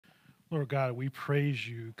Lord God, we praise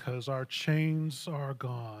you because our chains are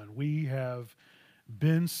gone. We have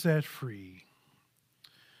been set free.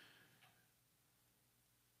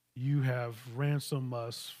 You have ransomed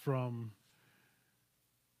us from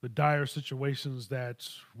the dire situations that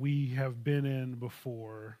we have been in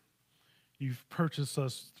before. You've purchased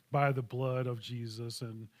us by the blood of Jesus,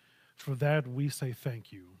 and for that we say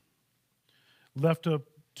thank you. Left up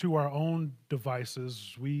to our own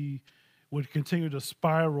devices, we would continue to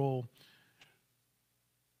spiral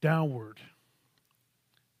downward.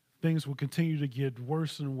 Things will continue to get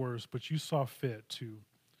worse and worse, but you saw fit to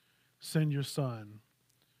send your son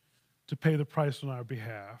to pay the price on our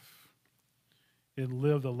behalf and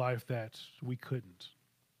live the life that we couldn't,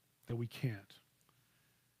 that we can't.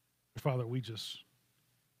 Father, we just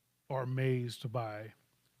are amazed by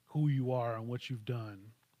who you are and what you've done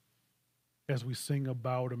as we sing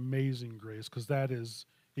about amazing grace, because that is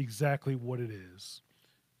exactly what it is.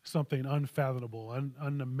 Something unfathomable,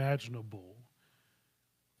 unimaginable.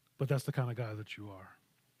 But that's the kind of God that you are.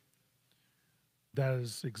 That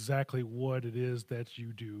is exactly what it is that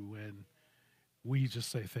you do. And we just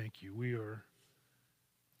say thank you. We are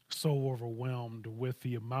so overwhelmed with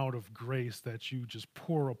the amount of grace that you just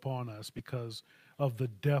pour upon us because of the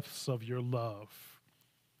depths of your love.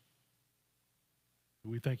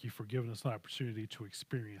 We thank you for giving us an opportunity to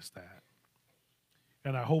experience that.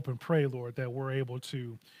 And I hope and pray, Lord, that we're able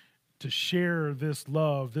to share this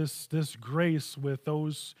love, this grace with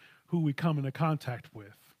those who we come into contact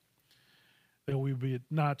with. That we would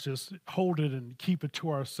not just hold it and keep it to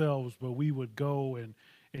ourselves, but we would go and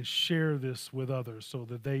share this with others so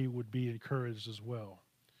that they would be encouraged as well.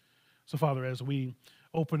 So, Father, as we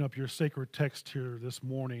open up your sacred text here this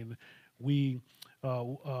morning, we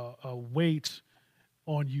wait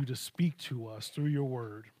on you to speak to us through your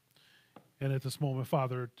word. And at this moment,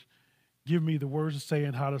 Father, give me the words to say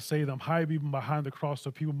and how to say them. Hide me behind the cross so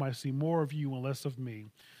people might see more of you and less of me.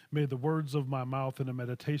 May the words of my mouth and the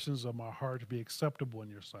meditations of my heart be acceptable in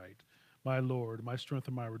your sight. My Lord, my strength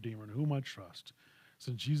and my Redeemer, in whom I trust. It's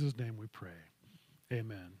in Jesus' name we pray.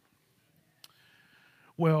 Amen.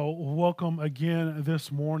 Well, welcome again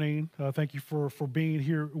this morning. Thank you for being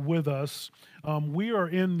here with us. We are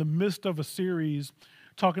in the midst of a series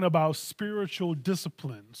talking about spiritual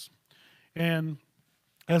disciplines. And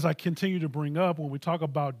as I continue to bring up, when we talk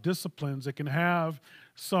about disciplines, it can have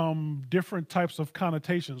some different types of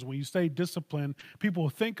connotations. When you say discipline, people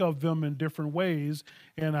think of them in different ways.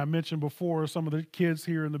 And I mentioned before, some of the kids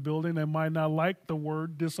here in the building, they might not like the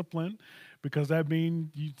word discipline because that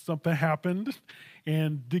means something happened.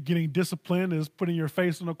 And getting disciplined is putting your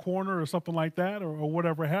face in a corner or something like that, or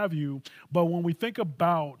whatever have you. But when we think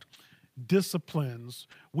about disciplines,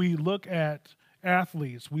 we look at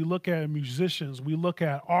athletes, we look at musicians, we look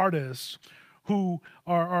at artists who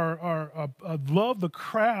are love the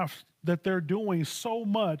craft that they're doing so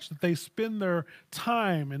much that they spend their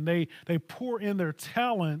time and they pour in their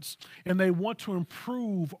talents and they want to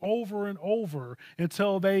improve over and over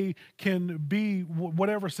until they can be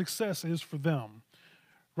whatever success is for them.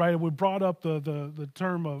 Right, we brought up the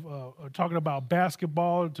term of talking about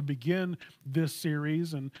basketball to begin this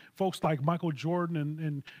series, and folks like Michael Jordan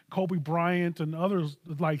and Kobe Bryant and others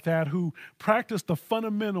like that who practice the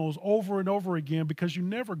fundamentals over and over again because you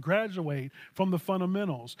never graduate from the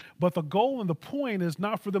fundamentals. But the goal and the point is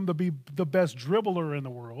not for them to be the best dribbler in the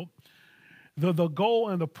world. The goal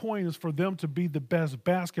and the point is for them to be the best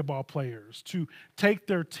basketball players, to take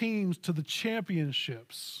their teams to the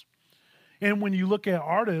championships. And when you look at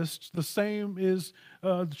artists, the same is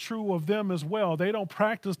true of them as well. They don't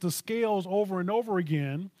practice the scales over and over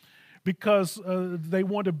again because they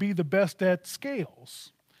want to be the best at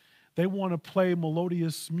scales. They want to play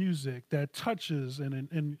melodious music that touches and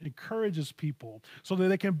encourages people so that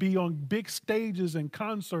they can be on big stages and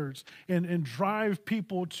concerts and drive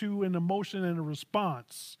people to an emotion and a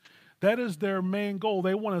response. That is their main goal.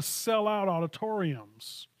 They want to sell out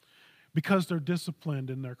auditoriums because they're disciplined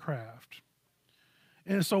in their craft.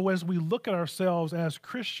 And so as we look at ourselves as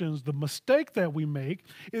Christians, the mistake that we make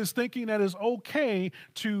is thinking that it's okay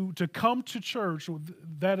to come to church.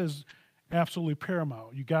 That is absolutely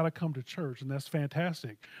paramount. You got to come to church, and that's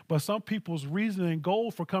fantastic. But some people's reason and goal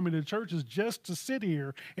for coming to church is just to sit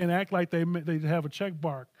here and act like they have a check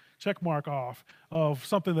mark off of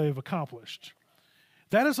something they've accomplished.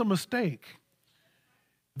 That is a mistake.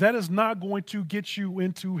 That is not going to get you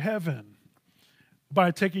into heaven by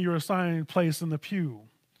taking your assigned place in the pew.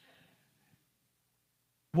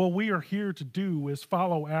 What we are here to do is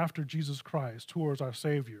follow after Jesus Christ towards our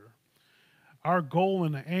Savior. Our goal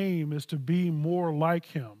and aim is to be more like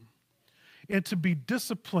him. And to be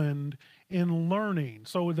disciplined in learning.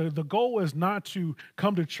 So the goal is not to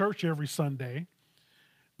come to church every Sunday.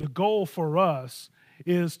 The goal for us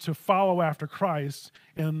is to follow after Christ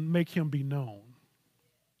and make him be known.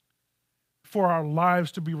 For our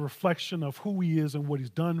lives to be a reflection of who he is and what he's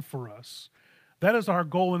done for us. That is our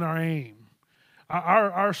goal and our aim.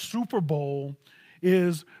 Our Super Bowl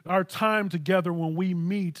is our time together when we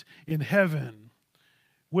meet in heaven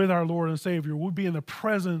with our Lord and Savior. We'll be in the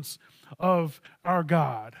presence of our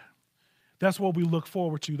God. That's what we look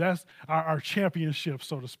forward to. That's our championship,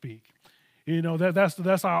 so to speak. You know,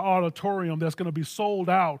 that's our auditorium that's going to be sold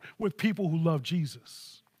out with people who love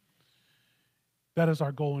Jesus. That is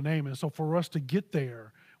our goal and aim. And so for us to get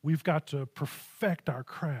there, we've got to perfect our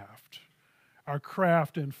craft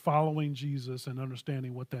in following Jesus and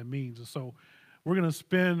understanding what that means. And so we're going to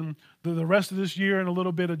spend the rest of this year and a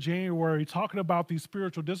little bit of January talking about these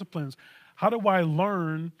spiritual disciplines. How do I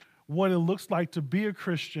learn what it looks like to be a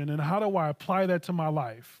Christian, and how do I apply that to my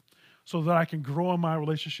life so that I can grow in my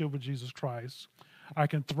relationship with Jesus Christ? I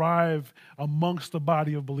can thrive amongst the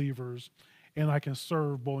body of believers, and I can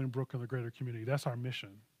serve Bolingbrook and the greater community. That's our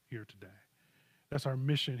mission here today. That's our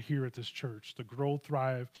mission here at this church, to grow,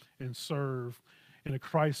 thrive, and serve in a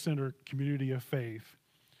Christ-centered community of faith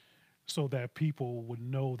so that people would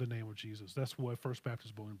know the name of Jesus. That's what First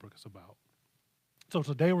Baptist Bolingbrook is about. So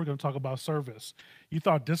today we're going to talk about service. You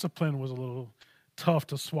thought discipline was a little tough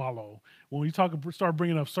to swallow. When we start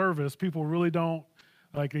bringing up service, people really don't,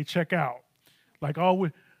 they check out.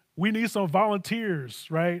 We need some volunteers,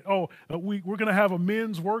 right? We're going to have a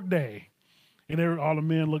men's work day. And all the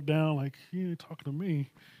men look down like, he ain't talking to me.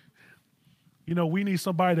 You know, we need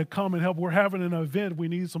somebody to come and help. We're having an event. We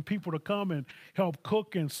need some people to come and help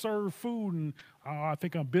cook and serve food. And I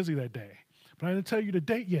think I'm busy that day. But I didn't tell you the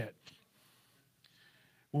date yet.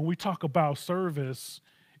 When we talk about service,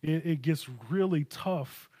 it gets really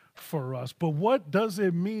tough for us. But what does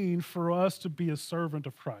it mean for us to be a servant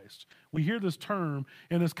of Christ? We hear this term,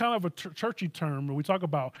 and it's kind of a churchy term when we talk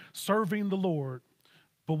about serving the Lord.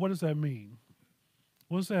 But what does that mean?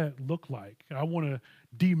 What does that look like? I want to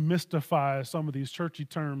demystify some of these churchy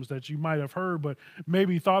terms that you might have heard, but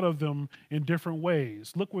maybe thought of them in different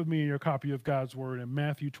ways. Look with me in your copy of God's Word in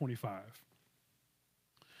Matthew 25.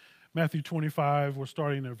 Matthew 25, we're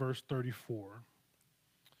starting at verse 34.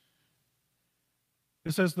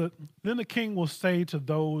 It says that, then the king will say to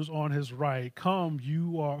those on his right, come,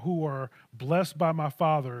 who are blessed by my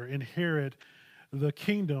Father, inherit the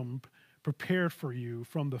kingdom prepared for you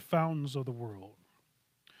from the fountains of the world.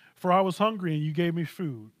 For I was hungry, and you gave me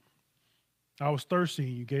food. I was thirsty,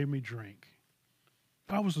 and you gave me drink.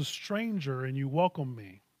 I was a stranger, and you welcomed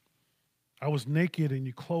me. I was naked, and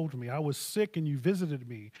you clothed me. I was sick, and you visited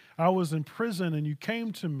me. I was in prison, and you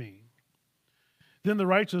came to me. Then the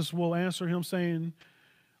righteous will answer him, saying,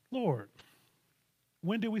 Lord,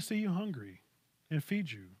 when did we see you hungry and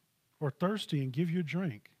feed you, or thirsty and give you a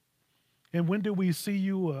drink? And when did we see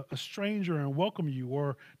you a stranger and welcome you,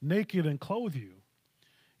 or naked and clothe you?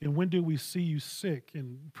 And when did we see you sick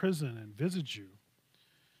in prison and visit you?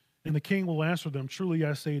 And the king will answer them, truly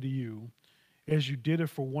I say to you, as you did it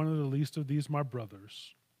for one of the least of these my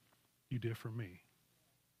brothers, you did for me.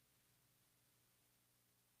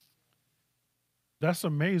 That's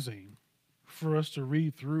amazing for us to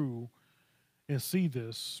read through and see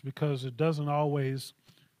this, because it doesn't always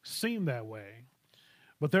seem that way.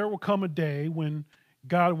 But there will come a day when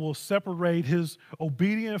God will separate his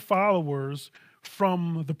obedient followers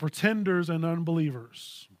from the pretenders and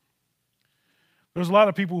unbelievers. There's a lot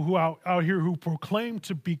of people who out here who proclaim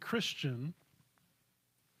to be Christian,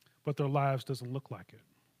 but their lives doesn't look like it.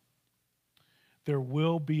 There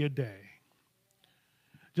will be a day.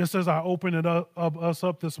 Just as I open us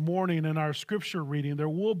up this morning in our scripture reading, there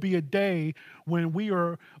will be a day when we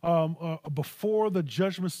are before the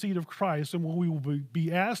judgment seat of Christ, and when we will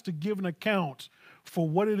be asked to give an account for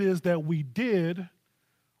what it is that we did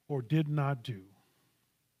or did not do.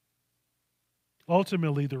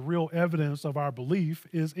 Ultimately, the real evidence of our belief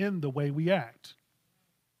is in the way we act.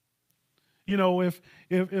 You know,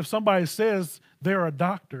 if somebody says they're a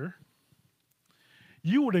doctor,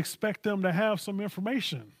 you would expect them to have some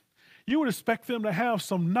information. You would expect them to have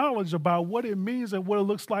some knowledge about what it means and what it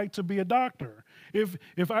looks like to be a doctor.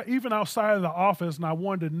 If I, even outside of the office, and I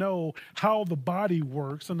wanted to know how the body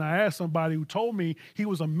works, and I asked somebody who told me he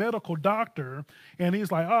was a medical doctor, and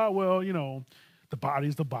he's like, the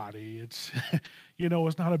body's the body. It's,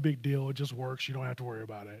 it's not a big deal. It just works. You don't have to worry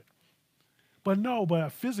about it. But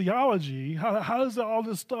physiology, how does all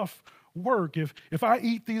this stuff work? If I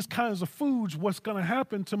eat these kinds of foods, what's going to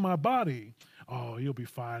happen to my body? Oh, you'll be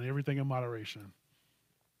fine. Everything in moderation.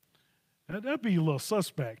 That'd be a little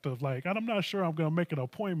suspect of like, I'm not sure I'm going to make an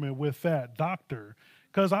appointment with that doctor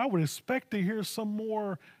because I would expect to hear some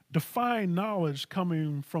more defined knowledge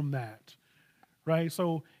coming from that, right?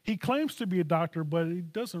 So he claims to be a doctor, but he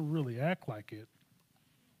doesn't really act like it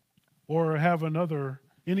or have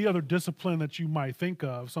any other discipline that you might think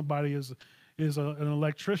of. Somebody is an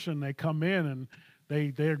electrician. They come in and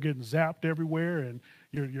they're getting zapped everywhere, and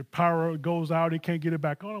your power goes out. He can't get it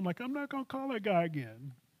back on. I'm like, I'm not going to call that guy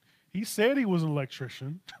again. He said he was an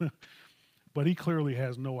electrician, but he clearly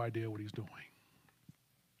has no idea what he's doing.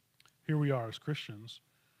 Here we are as Christians.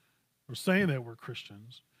 We're saying that we're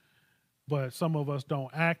Christians, but some of us don't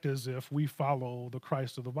act as if we follow the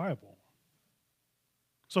Christ of the Bible.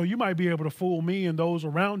 So you might be able to fool me and those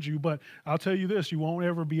around you, but I'll tell you this, you won't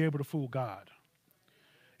ever be able to fool God.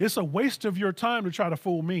 It's a waste of your time to try to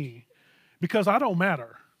fool me because I don't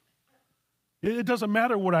matter. It doesn't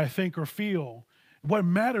matter what I think or feel. What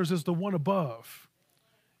matters is the one above.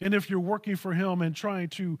 And if you're working for him and trying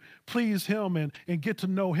to please him and get to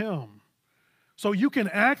know him. So you can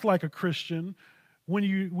act like a Christian when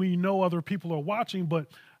you know other people are watching, but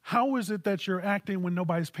how is it that you're acting when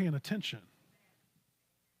nobody's paying attention?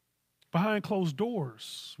 Behind closed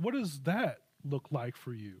doors, what does that look like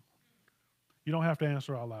for you? You don't have to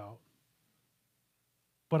answer out loud,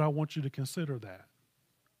 but I want you to consider that.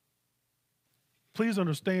 Please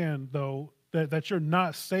understand, though, that you're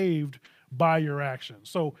not saved by your actions.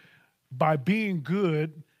 So by being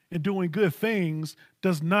good and doing good things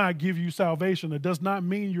does not give you salvation. It does not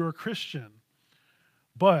mean you're a Christian.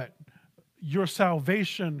 But your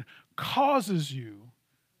salvation causes you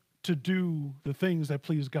to do the things that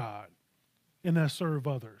please God and that serve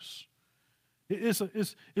others.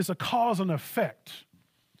 It's a cause and effect.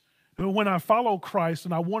 When I follow Christ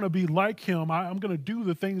and I want to be like him, I'm going to do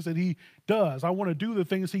the things that he does. I want to do the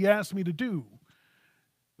things he asks me to do.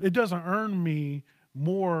 It doesn't earn me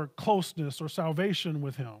more closeness or salvation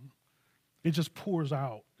with him. It just pours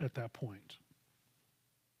out at that point.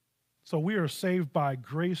 So we are saved by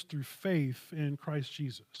grace through faith in Christ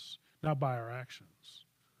Jesus, not by our actions.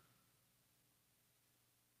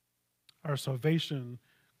 Our salvation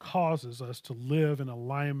causes us to live in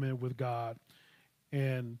alignment with God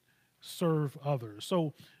and serve others.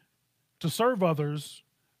 So to serve others,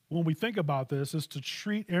 when we think about this, is to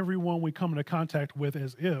treat everyone we come into contact with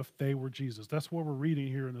as if they were Jesus. That's what we're reading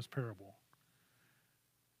here in this parable.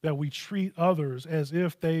 That we treat others as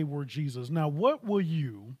if they were Jesus. Now, what will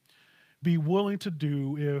you be willing to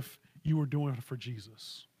do if you were doing it for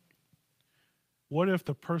Jesus? What if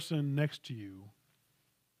the person next to you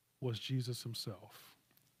was Jesus himself?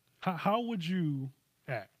 How would you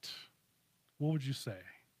act? What would you say?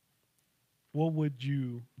 What would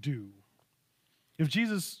you do? If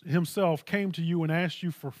Jesus himself came to you and asked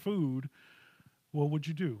you for food, what would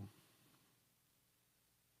you do?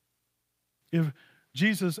 If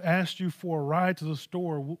Jesus asked you for a ride to the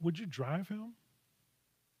store, would you drive him?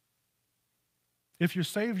 If your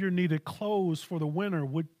Savior needed clothes for the winter,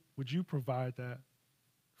 would you provide that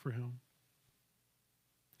for him?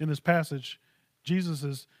 In this passage, Jesus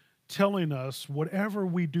is telling us whatever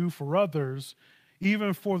we do for others,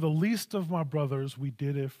 even for the least of my brothers, we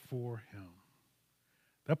did it for him.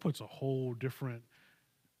 That puts a whole different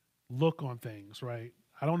look on things, right?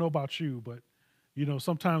 I don't know about you, but,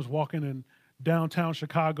 sometimes walking in downtown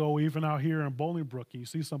Chicago, even out here in Bolingbrook, you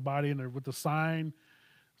see somebody in there with the sign,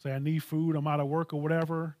 say, I need food, I'm out of work or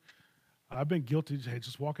whatever. I've been guilty of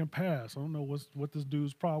just walking past. I don't know what this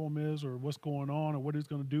dude's problem is or what's going on or what he's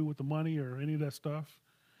going to do with the money or any of that stuff.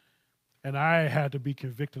 And I had to be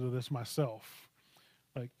convicted of this myself.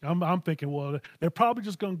 Like, I'm thinking, well, they're probably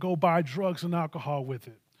just going to go buy drugs and alcohol with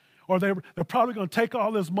it. Or they're probably going to take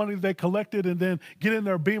all this money they collected and then get in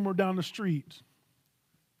their Beamer down the street.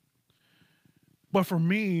 But for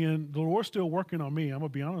me, and the Lord's still working on me, I'm going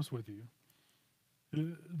to be honest with you.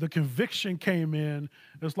 The conviction came in.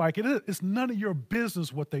 It's like, it's none of your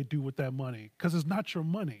business what they do with that money because it's not your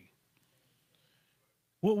money.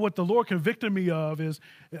 What the Lord convicted me of is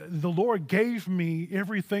the Lord gave me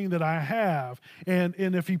everything that I have. And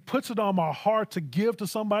if he puts it on my heart to give to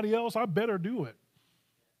somebody else, I better do it.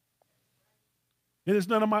 It is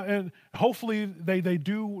none of my, and hopefully they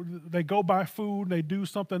go buy food, they do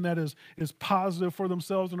something that is positive for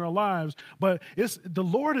themselves and their lives. But the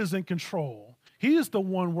Lord is in control. He is the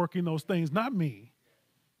one working those things, not me.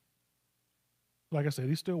 Like I said,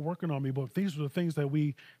 he's still working on me, but these are the things that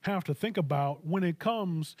we have to think about when it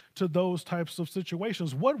comes to those types of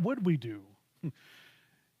situations. What would we do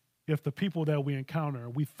if the people that we encounter,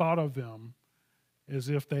 we thought of them as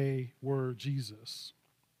if they were Jesus?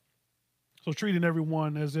 So treating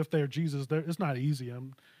everyone as if they're Jesus, it's not easy.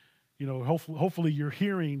 hopefully you're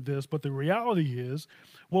hearing this, but the reality is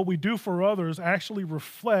what we do for others actually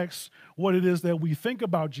reflects what it is that we think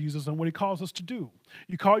about Jesus and what he calls us to do.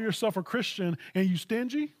 You call yourself a Christian and you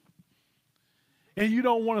stingy and you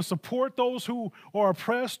don't want to support those who are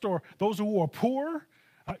oppressed or those who are poor.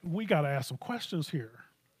 We got to ask some questions here.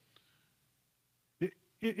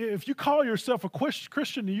 If you call yourself a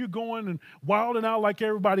Christian and you're going and wilding out like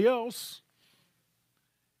everybody else,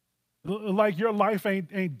 like your life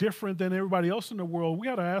ain't different than everybody else in the world, we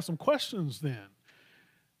got to ask some questions then.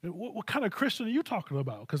 What kind of Christian are you talking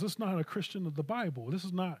about? Because it's not a Christian of the Bible. This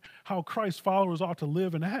is not how Christ's followers ought to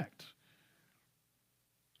live and act.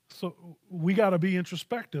 So we got to be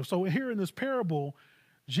introspective. So here in this parable,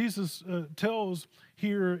 Jesus tells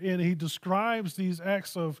here, and he describes these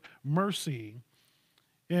acts of mercy.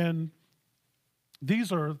 And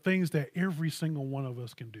these are things that every single one of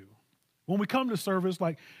us can do. When we come to service,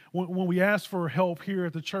 like when we ask for help here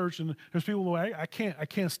at the church, and there's people who I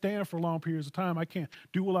can't stand for long periods of time. I can't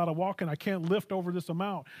do a lot of walking. I can't lift over this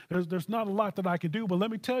amount. There's not a lot that I can do. But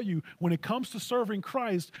let me tell you, when it comes to serving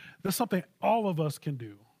Christ, there's something all of us can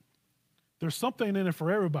do. There's something in it for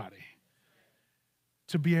everybody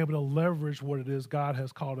to be able to leverage what it is God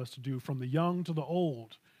has called us to do, from the young to the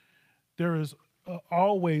old. There is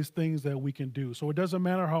always things that we can do. So it doesn't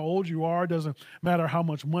matter how old you are. It doesn't matter how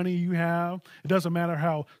much money you have. It doesn't matter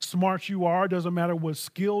how smart you are. It doesn't matter what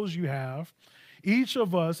skills you have. Each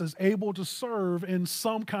of us is able to serve in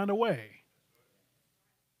some kind of way.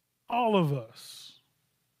 All of us.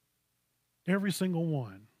 Every single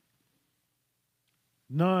one.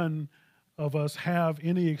 None of us have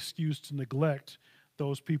any excuse to neglect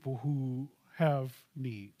those people who have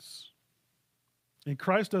needs. And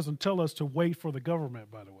Christ doesn't tell us to wait for the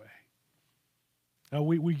government, by the way. Now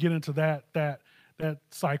we get into that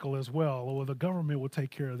cycle as well. Well, the government will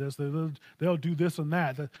take care of this. They'll do this and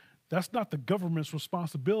that. That's not the government's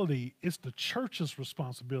responsibility. It's the church's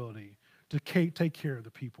responsibility to take care of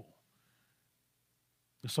the people.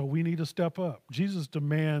 So we need to step up. Jesus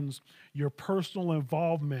demands your personal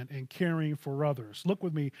involvement in caring for others. Look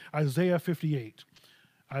with me, Isaiah 58.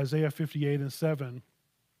 Isaiah 58 and 7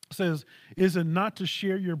 says, "Is it not to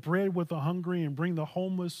share your bread with the hungry and bring the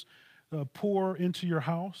homeless poor into your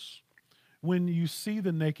house? When you see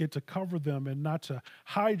the naked, to cover them and not to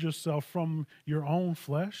hide yourself from your own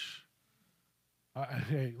flesh?"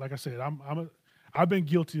 Hey, like I said, I've been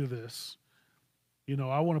guilty of this.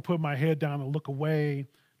 I want to put my head down and look away,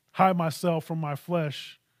 hide myself from my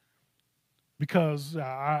flesh, because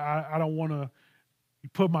I don't want to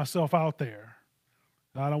put myself out there.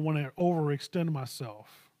 I don't want to overextend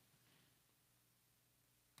myself.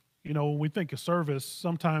 When we think of service,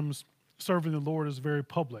 sometimes serving the Lord is very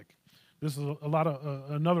public. This is a lot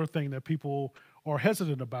of another thing that people are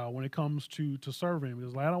hesitant about when it comes to serving.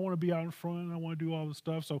 It's like, I don't want to be out in front. I want to do all this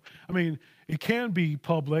stuff. So, it can be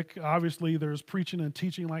public. Obviously, there's preaching and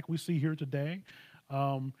teaching like we see here today.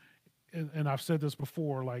 And I've said this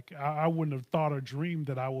before, like I wouldn't have thought or dreamed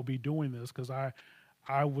that I will be doing this, because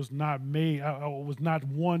I was not made, I was not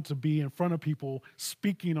one to be in front of people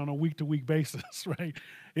speaking on a week-to-week basis, right?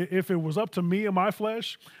 If it was up to me and my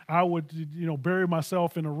flesh, I would, bury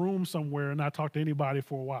myself in a room somewhere and not talk to anybody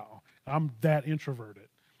for a while. I'm that introverted.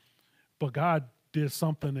 But God did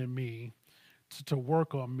something in me to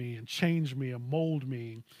work on me and change me and mold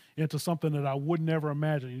me into something that I would never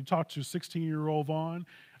imagine. You talk to 16-year-old Vaughn,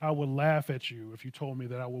 I would laugh at you if you told me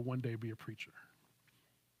that I would one day be a preacher.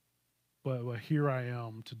 But here I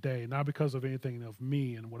am today, not because of anything of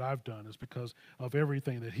me and what I've done. It's because of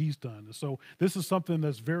everything that he's done. And so this is something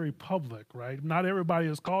that's very public, right? Not everybody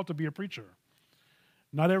is called to be a preacher.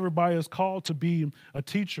 Not everybody is called to be a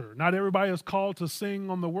teacher. Not everybody is called to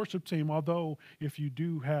sing on the worship team, although if you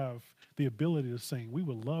do have the ability to sing, we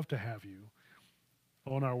would love to have you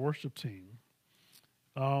on our worship team.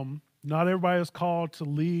 Not everybody is called to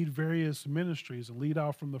lead various ministries and lead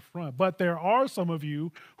out from the front. But there are some of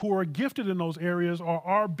you who are gifted in those areas or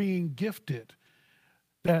are being gifted.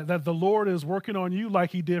 That the Lord is working on you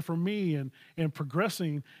like he did for me and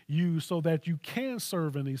progressing you so that you can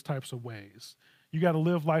serve in these types of ways. You got to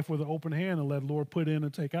live life with an open hand and let the Lord put in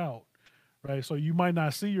and take out, right? So you might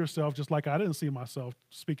not see yourself, just like I didn't see myself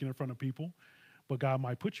speaking in front of people, but God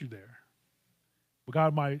might put you there. But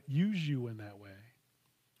God might use you in that way.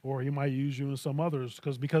 Or he might use you in some others,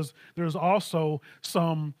 because there's also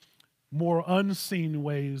some more unseen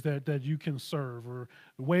ways that you can serve, or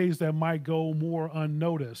ways that might go more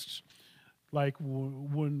unnoticed. like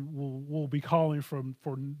when we'll be calling for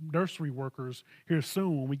nursery workers here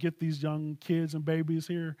soon. When we get these young kids and babies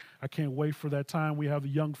here, I can't wait for that time. We have the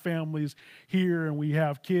young families here, and we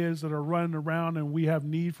have kids that are running around, and we have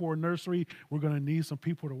need for a nursery. We're going to need some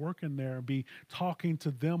people to work in there and be talking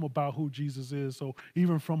to them about who Jesus is. So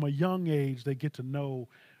even from a young age, they get to know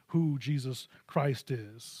who Jesus Christ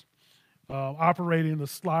is. Operating the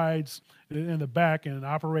slides in the back and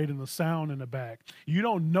operating the sound in the back. You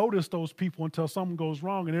don't notice those people until something goes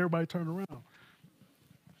wrong and everybody turn around.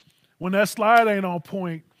 When that slide ain't on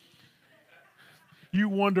point, you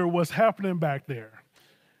wonder what's happening back there.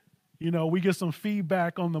 You know, we get some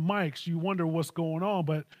feedback on the mics. You wonder what's going on,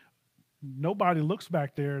 but nobody looks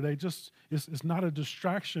back there. They just, it's not a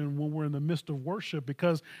distraction when we're in the midst of worship,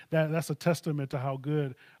 because that's a testament to how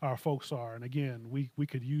good our folks are. And again, we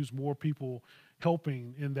could use more people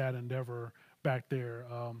helping in that endeavor back there.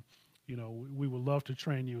 You know, we would love to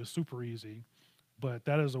train you. It's super easy, but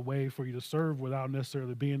that is a way for you to serve without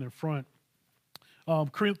necessarily being in front.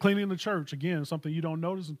 Cleaning the church, again, something you don't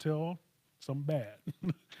notice until something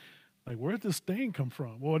bad. Like, where did this stain come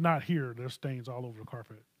from? Well, not here. There's stains all over the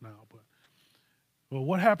carpet now, but well,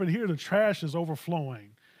 what happened here? The trash is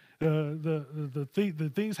overflowing. The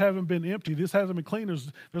things haven't been empty. This hasn't been cleaned.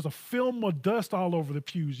 There's a film of dust all over the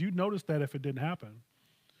pews. You'd notice that if it didn't happen.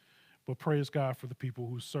 But praise God for the people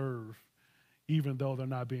who serve, even though they're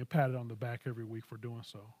not being patted on the back every week for doing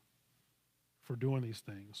so, for doing these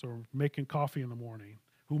things, or making coffee in the morning.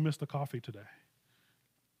 Who missed the coffee today?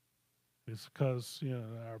 It's because, you know,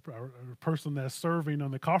 our person that's serving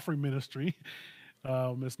on the coffee ministry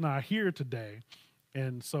is not here today.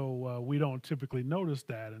 And so we don't typically notice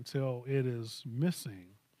that until it is missing.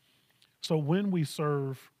 So when we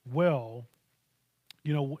serve well,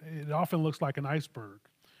 you know, it often looks like an iceberg.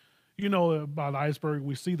 You know about iceberg,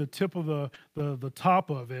 we see the tip of the top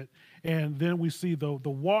of it, and then we see the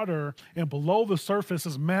water, and below the surface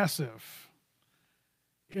is massive.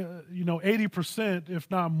 You know, 80%, if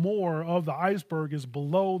not more, of the iceberg is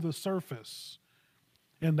below the surface.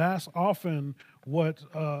 And that's often what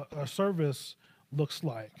a service looks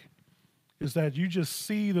like, is that you just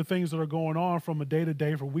see the things that are going on from a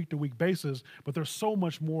day-to-day, from week-to-week basis, but there's so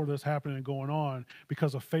much more that's happening and going on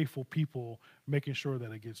because of faithful people making sure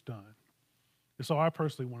that it gets done. And so I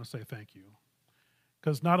personally want to say thank you,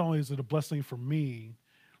 because not only is it a blessing for me,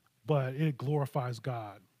 but it glorifies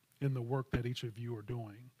God in the work that each of you are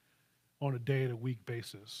doing on a day-to-week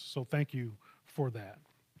basis. So thank you for that.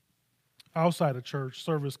 Outside of church,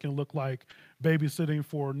 service can look like babysitting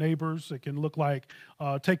for neighbors. It can look like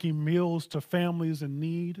taking meals to families in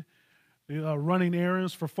need, running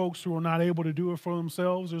errands for folks who are not able to do it for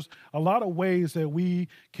themselves. There's a lot of ways that we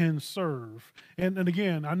can serve. And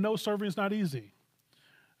again, I know serving is not easy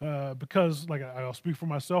because, like, I'll speak for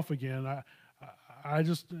myself again. I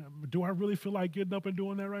just, do I really feel like getting up and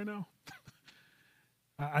doing that right now?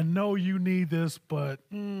 I know you need this, but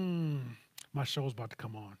my show's about to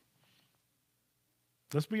come on.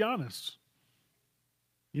 Let's be honest.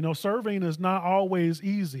 You know, serving is not always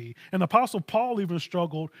easy. And Apostle Paul even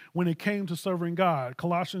struggled when it came to serving God.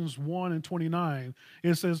 Colossians 1:29,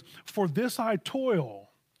 it says, "For this I toil,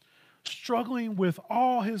 struggling with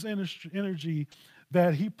all his energy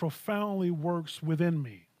that he profoundly works within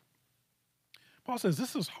me." Paul says,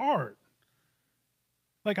 this is hard.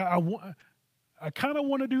 Like, I kind of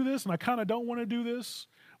want to do this, and I kind of don't want to do this,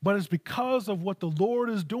 but it's because of what the Lord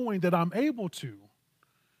is doing that I'm able to,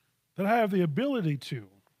 that I have the ability to.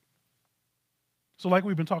 So like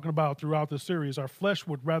we've been talking about throughout this series, our flesh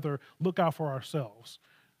would rather look out for ourselves.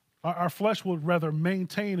 Our flesh would rather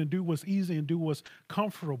maintain and do what's easy and do what's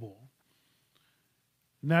comfortable.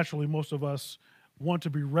 Naturally, most of us want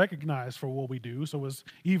to be recognized for what we do, so it's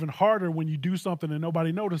even harder when you do something and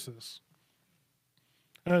nobody notices.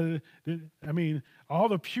 I mean, all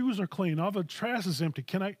the pews are clean, all the trash is empty.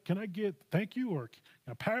 Can I get thank you, or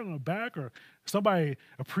a pat on the back, or somebody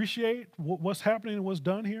appreciate what's happening and what's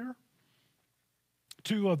done here?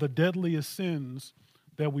 Two of the deadliest sins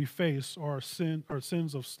that we face are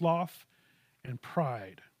sins of sloth and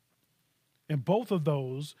pride. And both of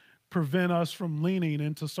those prevent us from leaning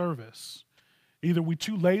into service. Either we're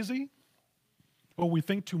too lazy or we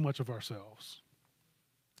think too much of ourselves.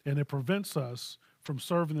 And it prevents us from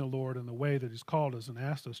serving the Lord in the way that he's called us and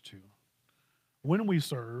asked us to. When we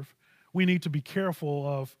serve, we need to be careful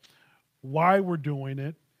of why we're doing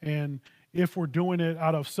it, and if we're doing it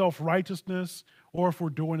out of self-righteousness or if we're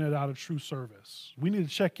doing it out of true service. We need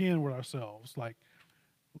to check in with ourselves, like,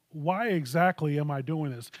 why exactly am I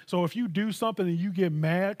doing this? So if you do something and you get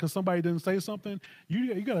mad because somebody didn't say something,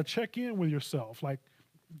 you got to check in with yourself. Like,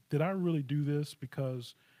 did I really do this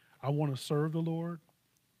because I want to serve the Lord,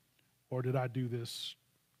 or did I do this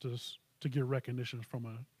just to get recognition from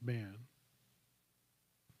a man?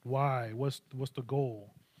 Why? What's the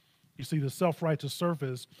goal? You see, the self-righteous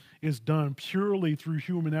service is done purely through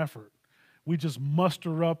human effort. We just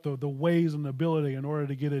muster up the ways and ability in order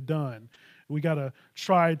to get it done. We got to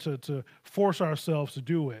try to force ourselves to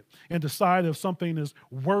do it and decide if something is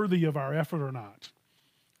worthy of our effort or not.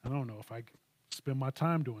 I don't know if I spend my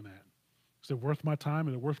time doing that. Is it worth my time?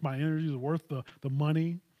 Is it worth my energy? Is it worth the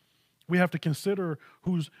money? We have to consider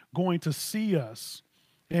who's going to see us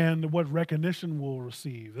and what recognition we'll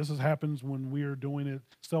receive. This happens when we are doing it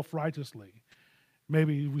self-righteously.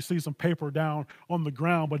 Maybe we see some paper down on the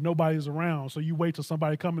ground, but nobody's around. So you wait till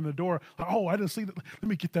somebody come in the door. Like, oh, I didn't see that. Let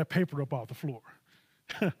me get that paper up off the floor.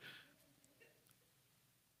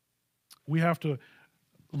 We have to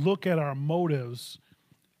look at our motives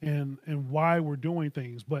and why we're doing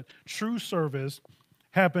things. But true service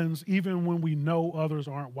happens even when we know others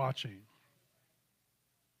aren't watching.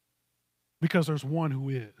 Because there's one who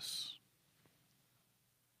is,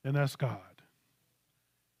 and that's God.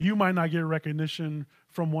 You might not get recognition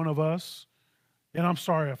from one of us, and I'm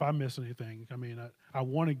sorry if I miss anything. I mean, I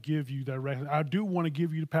want to give you that recognition. I do want to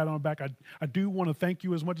give you the pat on the back. I do want to thank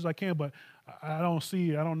you as much as I can, but I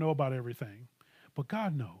don't know about everything. But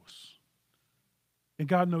God knows, and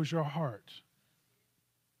God knows your heart.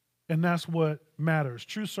 And that's what matters.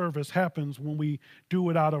 True service happens when we do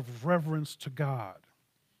it out of reverence to God.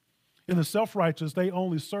 In the self-righteous, they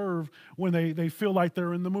only serve when they feel like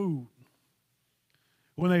they're in the mood,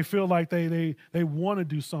 when they feel like they want to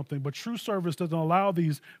do something. But true service doesn't allow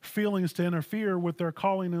these feelings to interfere with their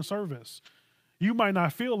calling and service. You might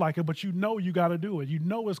not feel like it, but you know you got to do it. You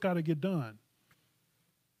know it's got to get done.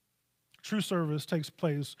 True service takes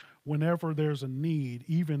place whenever there's a need,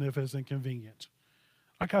 even if it's inconvenient.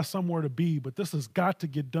 I got somewhere to be, but this has got to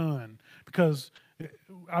get done because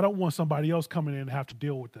I don't want somebody else coming in and have to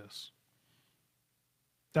deal with this.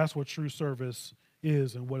 That's what true service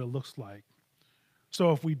is and what it looks like.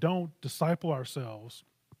 So if we don't disciple ourselves,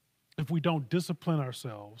 if we don't discipline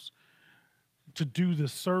ourselves to do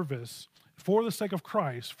this service for the sake of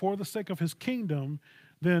Christ, for the sake of his kingdom,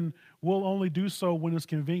 then we'll only do so when it's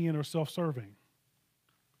convenient or self-serving.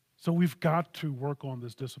 So we've got to work on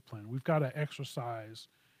this discipline. We've got to exercise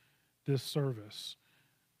this service.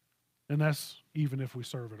 And that's even if we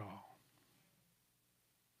serve at all.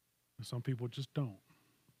 And some people just don't.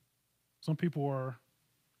 Some people are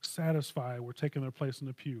satisfied with taking their place in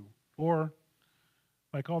the pew. Or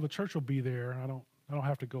like, oh, the church will be there. I don't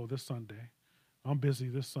have to go this Sunday. I'm busy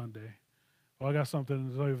this Sunday. Well, I got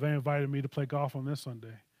something. They invited me to play golf on this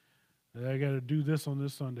Sunday. I got to do this on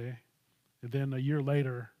this Sunday. And then a year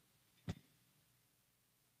later,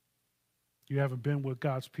 you haven't been with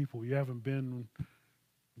God's people. You haven't been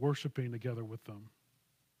worshiping together with them.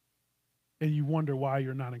 And you wonder why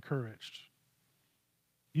you're not encouraged.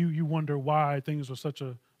 You wonder why things are such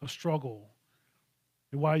a struggle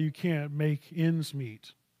and why you can't make ends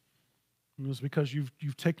meet. And it's because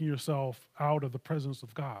you've taken yourself out of the presence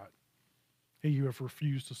of God and you have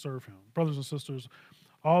refused to serve him. Brothers and sisters,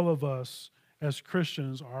 all of us as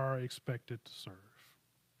Christians are expected to serve.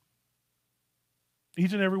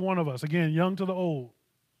 Each and every one of us, again, young to the old,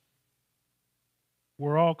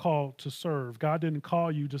 we're all called to serve. God didn't call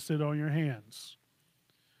you to sit on your hands.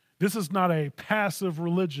 This is not a passive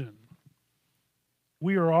religion.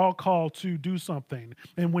 We are all called to do something.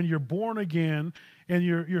 And when you're born again and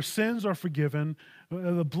your sins are forgiven,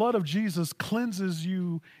 the blood of Jesus cleanses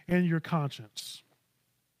you and your conscience.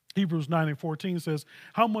 Hebrews 9:14 says,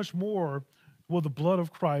 how much more will the blood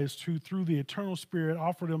of Christ, who through the eternal Spirit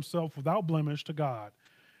offered himself without blemish to God,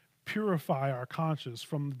 purify our conscience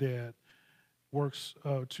from the dead works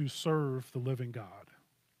to serve the living God.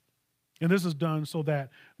 And this is done so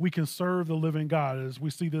that we can serve the living God, as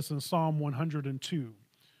we see this in Psalm 102,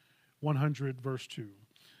 100 verse 2.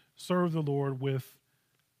 Serve the Lord with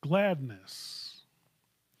gladness.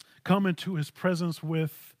 Come into his presence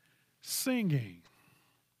with singing.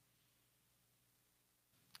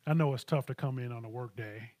 I know it's tough to come in on a work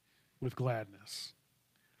day with gladness,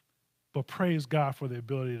 but praise God for the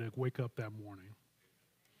ability to wake up that morning,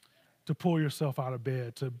 to pull yourself out of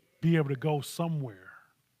bed, to be able to go somewhere.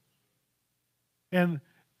 And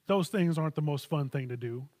those things aren't the most fun thing to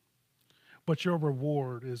do, but your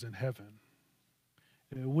reward is in heaven.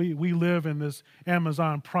 We live in this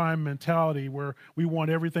Amazon Prime mentality where we want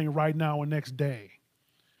everything right now and next day.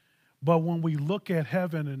 But when we look at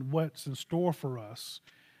heaven and what's in store for us,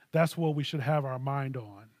 that's what we should have our mind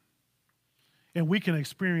on. And we can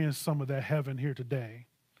experience some of that heaven here today.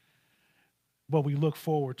 but we look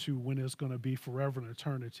forward to when it's going to be forever in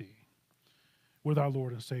eternity with our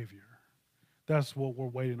Lord and Savior. That's what we're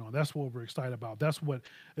waiting on. That's what we're excited about. That's what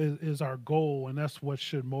is our goal, and that's what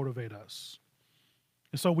should motivate us.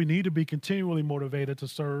 And so we need to be continually motivated to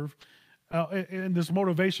serve. And this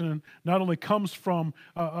motivation not only comes from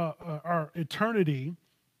our eternity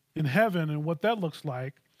in heaven and what that looks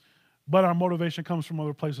like, but our motivation comes from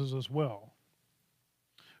other places as well.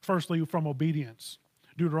 Firstly, from obedience.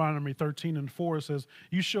 Deuteronomy 13:4 says,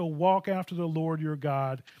 "You shall walk after the Lord your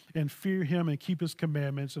God and fear him and keep his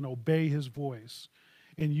commandments and obey his voice,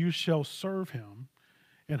 and you shall serve him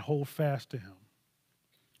and hold fast to him."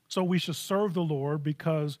 So we should serve the Lord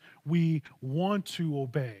because we want to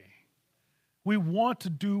obey. We want to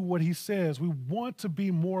do what he says. We want to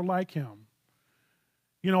be more like him.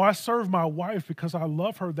 You know, I serve my wife because I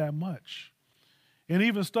love her that much. And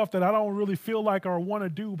even stuff that I don't really feel like or want to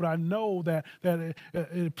do, but I know that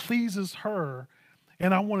it pleases her,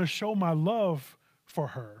 and I want to show my love for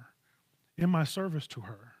her in my service to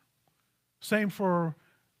her. Same for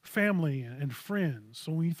family and friends.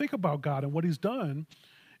 So when you think about God and what he's done,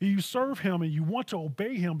 you serve him and you want to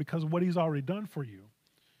obey him because of what he's already done for you.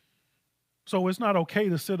 So it's not okay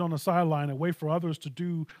to sit on the sideline and wait for others to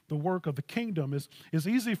do the work of the kingdom. It's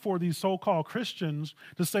easy for these so-called Christians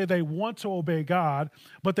to say they want to obey God,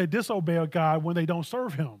 but they disobey God when they don't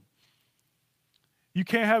serve him. You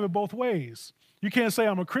can't have it both ways. You can't say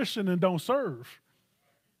I'm a Christian and don't serve.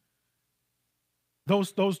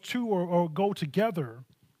 Those two are go together.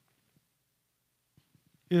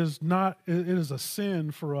 It is a sin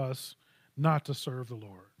for us not to serve the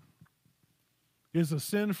Lord. It is a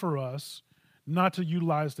sin for us not to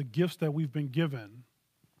utilize the gifts that we've been given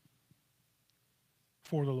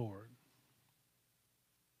for the Lord.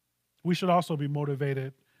 We should also be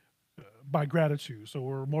motivated by gratitude. So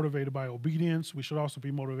we're motivated by obedience. We should also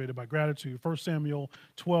be motivated by gratitude. 1 Samuel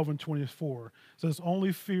 12:24 says,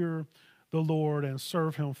 "Only fear the Lord and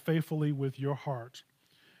serve him faithfully with your heart,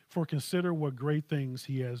 for consider what great things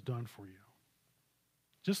he has done for you."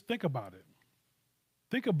 Just think about it.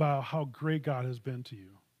 Think about how great God has been to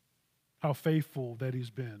you, how faithful that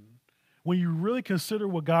he's been. When you really consider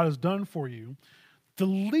what God has done for you, the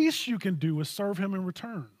least you can do is serve him in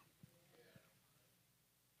return.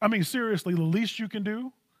 I mean, seriously, the least you can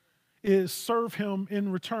do is serve him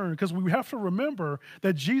in return, because we have to remember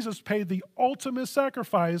that Jesus paid the ultimate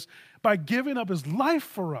sacrifice by giving up his life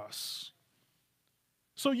for us.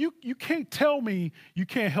 So you can't tell me you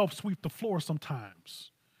can't help sweep the floor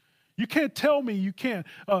sometimes. You can't tell me you can't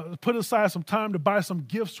put aside some time to buy some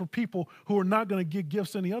gifts for people who are not going to get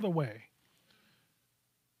gifts any other way.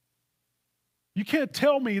 You can't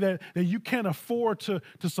tell me that you can't afford to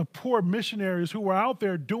support missionaries who are out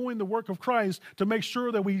there doing the work of Christ to make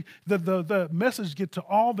sure that the message get to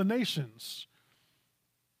all the nations.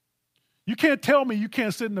 You can't tell me you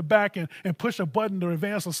can't sit in the back and push a button to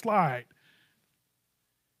advance a slide.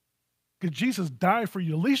 Because Jesus died for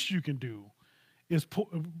you. The least you can do is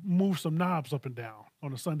move some knobs up and down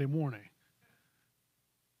on a Sunday morning.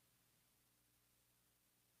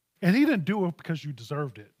 And he didn't do it because you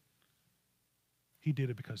deserved it. He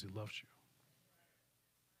did it because he loves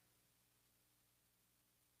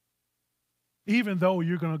you. Even though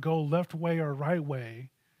you're going to go left way or right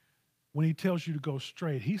way, when he tells you to go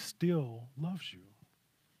straight, he still loves you.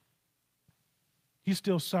 He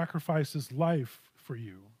still sacrificed his life for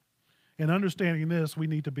you. And understanding this, we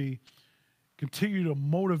need to continue to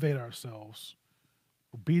motivate ourselves,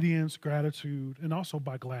 obedience, gratitude, and also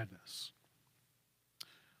by gladness.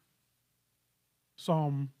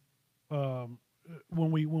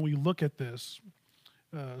 When we look at this,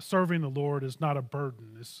 serving the Lord is not a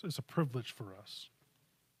burden; it's a privilege for us.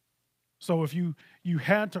 So if you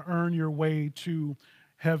had to earn your way to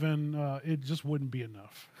heaven, it just wouldn't be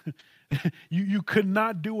enough. You could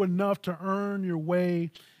not do enough to earn your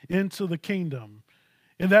way into the kingdom.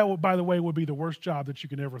 And that, would, by the way, would be the worst job that you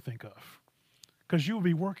can ever think of. Because you will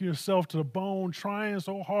be working yourself to the bone, trying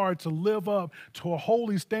so hard to live up to a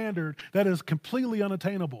holy standard that is completely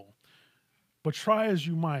unattainable. But try as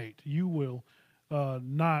you might, you will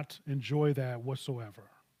not enjoy that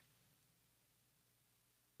whatsoever.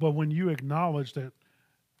 But when you acknowledge that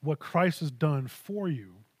what Christ has done for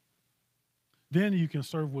you, then you can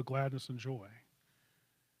serve with gladness and joy.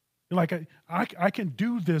 Like, I can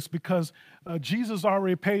do this because Jesus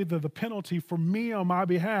already paid the penalty for me on my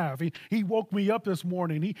behalf. He woke me up this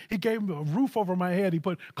morning. He gave me a roof over my head. He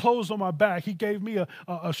put clothes on my back. He gave me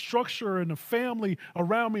a structure and a family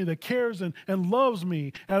around me that cares and loves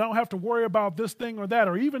me. And I don't have to worry about this thing or that.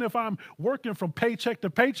 Or even if I'm working from paycheck to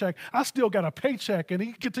paycheck, I still got a paycheck. And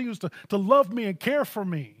he continues to love me and care for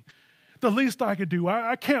me. the least I could do.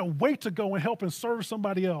 I can't wait to go and help and serve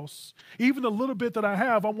somebody else. Even the little bit that I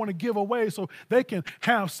have, I want to give away so they can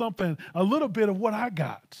have something, a little bit of what I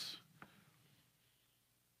got.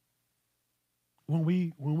 When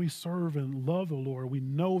we serve and love the Lord, we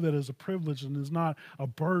know that it's a privilege and it's not a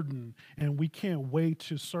burden, and we can't wait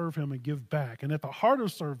to serve him and give back. And at the heart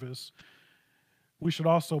of service, we should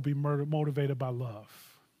also be motivated by love.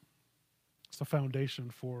 It's the foundation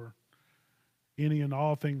for any and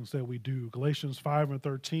all things that we do. Galatians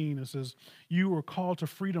 5:13, it says, "You are called to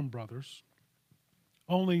freedom, brothers.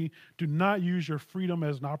 Only do not use your freedom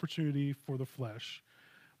as an opportunity for the flesh,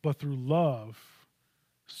 but through love,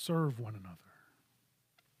 serve one another."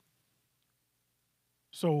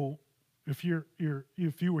 So if you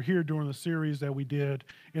were here during the series that we did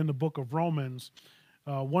in the book of Romans,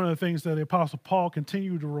 one of the things that the Apostle Paul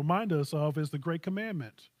continued to remind us of is the great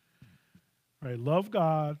commandment. Right? Love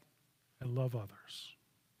God and love others.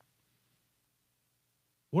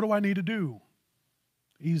 What do I need to do?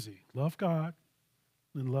 Easy. Love God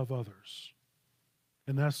and love others.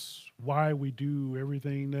 And that's why we do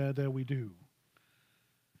everything that we do.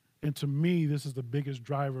 And to me, this is the biggest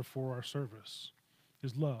driver for our service,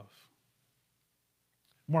 is love.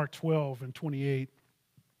 Mark 12:28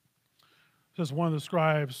 says, one of the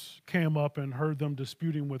scribes came up and heard them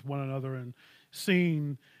disputing with one another, and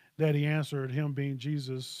seeing that he answered, him being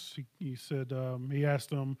Jesus, he said, he asked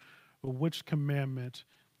them, well, which commandment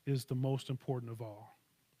is the most important of all?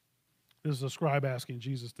 This is a scribe asking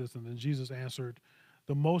Jesus this, and then Jesus answered,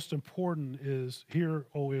 the most important is, hear,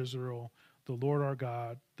 O Israel, the Lord our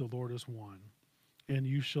God, the Lord is one. And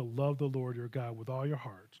you shall love the Lord your God with all your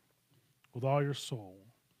heart, with all your soul,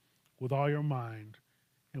 with all your mind,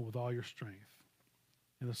 and with all your strength.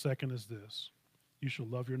 And the second is this, you shall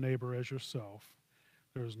love your neighbor as yourself.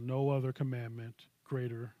 There is no other commandment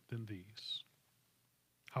greater than these.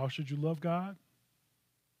 How should you love God?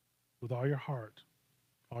 With all your heart,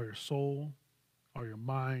 all your soul, all your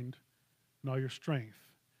mind, and all your strength.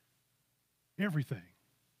 Everything.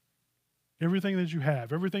 Everything that you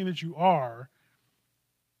have, everything that you are,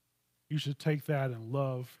 you should take that and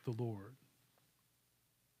love the Lord.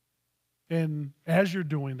 And as you're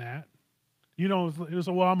doing that, you know,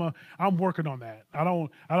 well, I'm working on that. I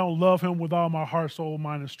don't love him with all my heart, soul,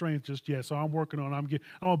 mind, and strength just yet. So I'm working on it.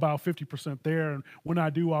 I'm about 50% there, and when I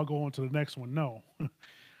do, I'll go on to the next one. No.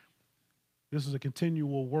 This is a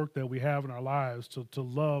continual work that we have in our lives to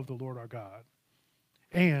love the Lord our God.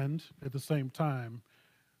 And at the same time,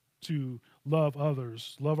 to love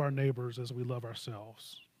others, love our neighbors as we love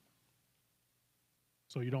ourselves.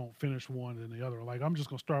 So you don't finish one and the other. Like, I'm just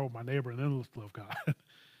going to start with my neighbor and then let's love God.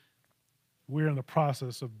 We're in the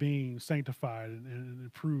process of being sanctified and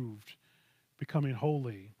improved, becoming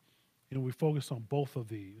holy, and we focus on both of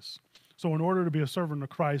these. So in order to be a servant of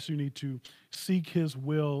Christ, you need to seek his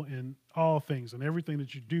will in all things and everything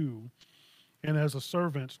that you do. And as a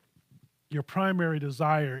servant, your primary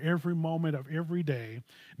desire every moment of every day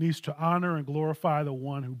needs to honor and glorify the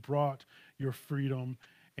one who brought your freedom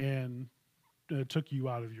and took you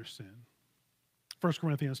out of your sin. 1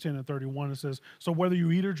 Corinthians 10:31, it says, so whether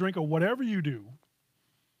you eat or drink or whatever you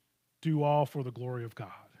do all for the glory of God.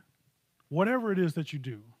 Whatever it is that you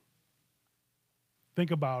do,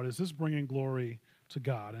 think about, is this bringing glory to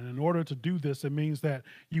God? And in order to do this, it means that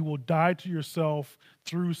you will die to yourself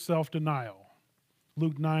through self-denial.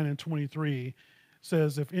 Luke 9:23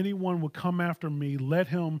 says, if anyone would come after me, let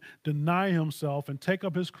him deny himself and take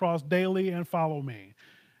up his cross daily and follow me.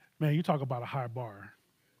 Man, you talk about a high bar.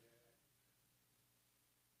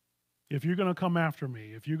 If you're going to come after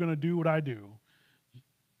me, if you're going to do what I do,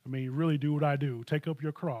 really do what I do, take up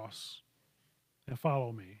your cross and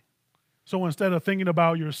follow me. So instead of thinking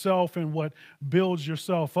about yourself and what builds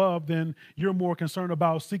yourself up, then you're more concerned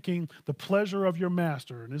about seeking the pleasure of your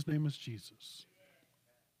master, and his name is Jesus.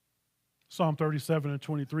 Psalm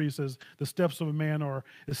 37:23 says, the steps of a man are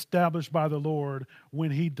established by the Lord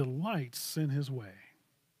when he delights in his way.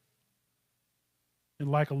 And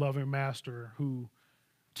like a loving master who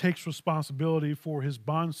takes responsibility for his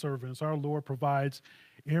bondservants, our Lord provides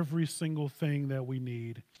every single thing that we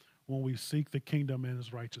need when we seek the kingdom and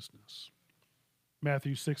his righteousness.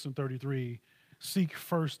 Matthew 6:33, seek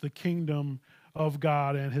first the kingdom of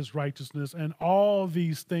God and his righteousness, and all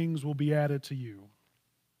these things will be added to you.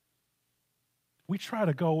 We try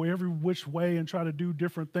to go every which way and try to do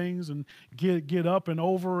different things and get up and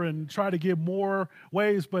over and try to get more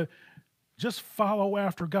ways, but just follow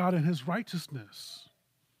after God and his righteousness.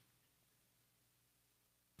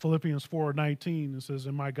 Philippians 4:19, it says,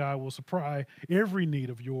 and my God will supply every need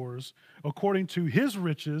of yours according to his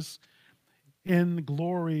riches in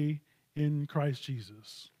glory in Christ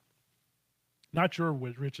Jesus. Not your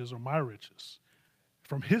riches or my riches,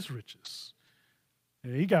 from his riches.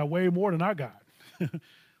 And he got way more than I got.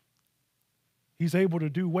 He's able to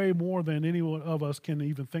do way more than any one of us can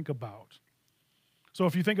even think about. So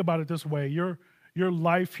if you think about it this way, your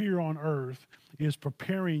life here on earth is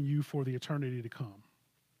preparing you for the eternity to come.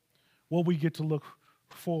 What we get to look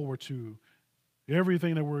forward to.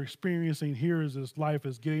 Everything that we're experiencing here is this life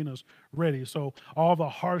is getting us ready. So all the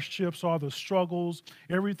hardships, all the struggles,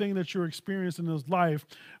 everything that you're experiencing in this life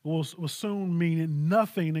will soon mean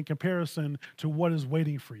nothing in comparison to what is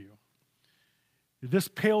waiting for you. This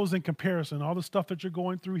pales in comparison. All the stuff that you're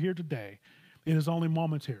going through here today, it is only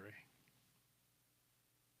momentary.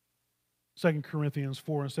 2 Corinthians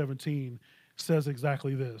 4:17 says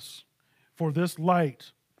exactly this. For this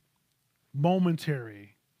light,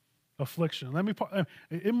 momentary affliction.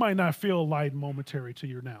 It might not feel light and momentary to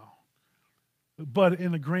you now, but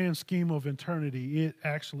in the grand scheme of eternity, it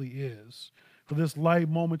actually is. For this light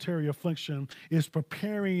momentary affliction is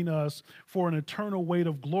preparing us for an eternal weight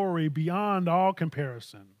of glory beyond all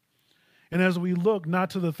comparison. And as we look not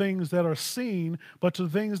to the things that are seen, but to the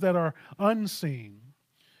things that are unseen,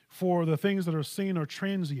 for the things that are seen are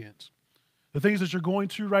transient. The things that you're going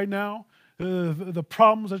through right now, the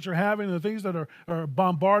problems that you're having, the things that are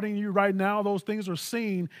bombarding you right now, those things are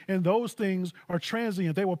seen, and those things are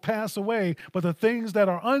transient. They will pass away, but the things that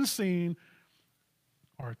are unseen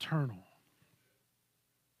are eternal.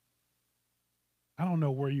 I don't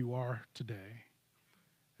know where you are today,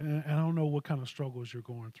 and I don't know what kind of struggles you're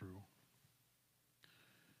going through.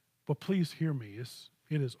 But please hear me,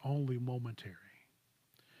 it is only momentary.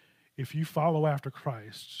 If you follow after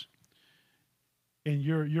Christ, and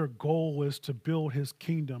your goal is to build his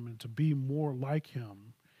kingdom and to be more like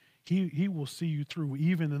him, he will see you through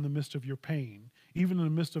even in the midst of your pain, even in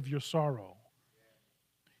the midst of your sorrow.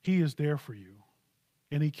 He is there for you,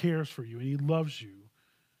 and he cares for you, and he loves you.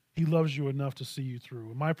 He loves you enough to see you through.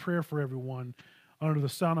 And my prayer for everyone under the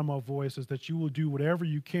sound of my voice is that you will do whatever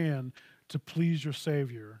you can to please your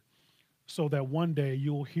Savior, so that one day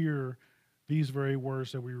you'll hear these very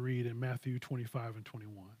words that we read in Matthew 25 and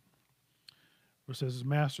 21. Where it says, his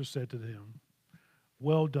master said to him,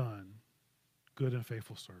 well done, good and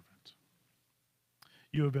faithful servant.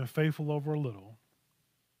 You have been faithful over a little,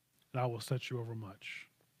 and I will set you over much.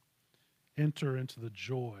 Enter into the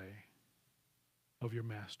joy of your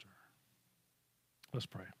master. Let's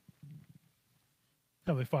pray.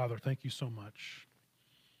 Heavenly Father, thank you so much.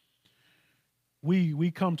 We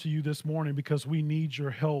come to you this morning because we need your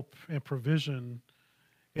help and provision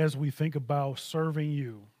as we think about serving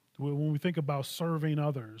you. When we think about serving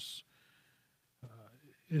others,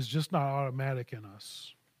 it's just not automatic in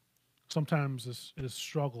us. Sometimes it's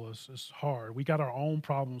struggle, it's hard. We got our own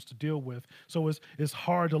problems to deal with, so it's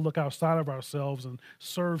hard to look outside of ourselves and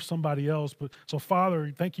serve somebody else. But so,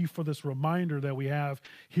 Father, thank you for this reminder that we have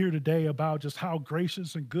here today about just how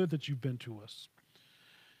gracious and good that you've been to us.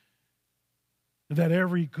 That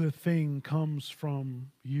every good thing comes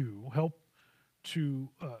from you. Help to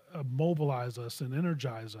mobilize us and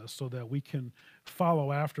energize us so that we can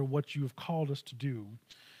follow after what you have called us to do,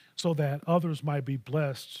 so that others might be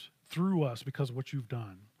blessed through us because of what you've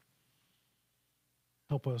done.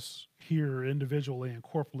 Help us here individually and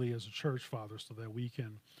corporately as a church, Father, so that we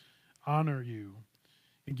can honor you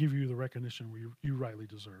and give you the recognition you rightly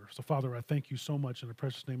deserve. So, Father, I thank you so much in the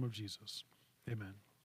precious name of Jesus. Amen.